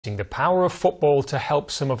The power of football to help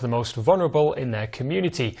some of the most vulnerable in their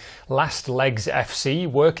community. Last Legs FC,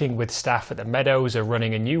 working with staff at the Meadows, are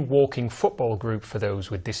running a new walking football group for those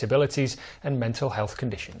with disabilities and mental health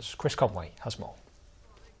conditions. Chris Conway has more.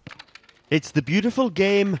 It's the beautiful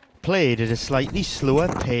game played at a slightly slower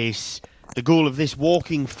pace. The goal of this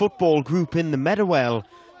walking football group in the Meadowell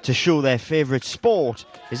to show their favourite sport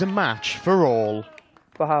is a match for all.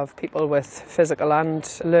 We have people with physical and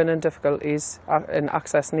learning difficulties and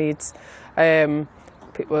access needs. We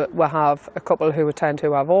have a couple who tend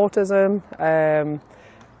to have autism,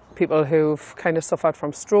 people who've kind of suffered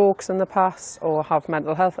from strokes in the past or have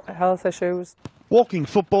mental health issues. Walking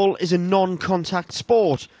football is a non-contact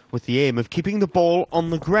sport with the aim of keeping the ball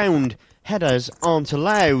on the ground. Headers aren't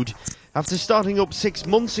allowed. After starting up 6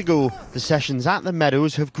 months ago, the sessions at the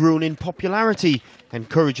Meadows have grown in popularity,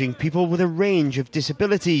 encouraging people with a range of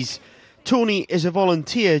disabilities. Tony is a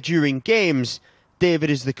volunteer during games. David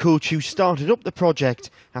is the coach who started up the project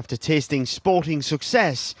after tasting sporting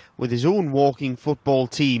success with his own walking football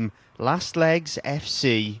team, Last Legs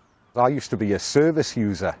FC. I used to be a service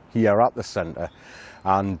user here at the centre,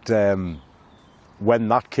 and when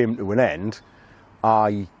that came to an end,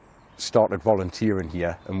 I started volunteering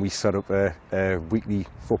here and we set up a weekly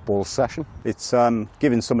football session. It's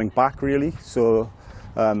giving something back really, so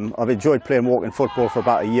I've enjoyed playing walking football for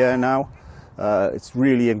about a year now. It's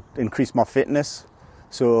really increased my fitness,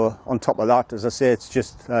 so on top of that, as I say, it's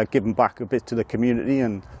just giving back a bit to the community,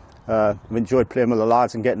 and I've enjoyed playing with the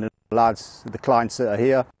lads and getting the clients that are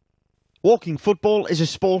here. Walking football is a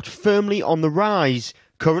sport firmly on the rise.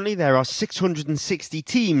 Currently there are 660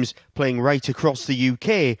 teams playing right across the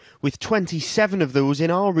UK, with 27 of those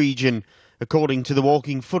in our region. According to the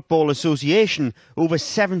Walking Football Association, over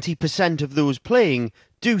 70% of those playing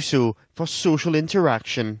do so for social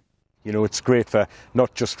interaction. You know, it's great for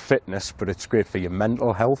not just fitness, but it's great for your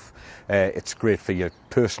mental health. It's great for your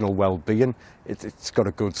personal well-being. It's got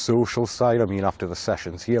a good social side. I mean, after the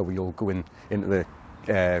sessions here, we all go into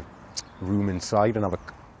the room inside and have a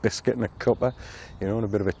biscuit and a cuppa, you know, and a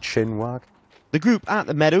bit of a chin wag. The group at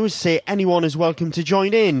the Meadows say anyone is welcome to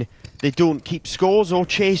join in. They don't keep scores or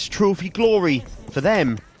chase trophy glory. For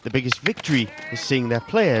them, the biggest victory is seeing their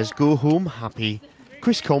players go home happy.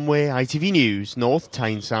 Chris Conway, ITV News, North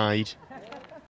Tyneside.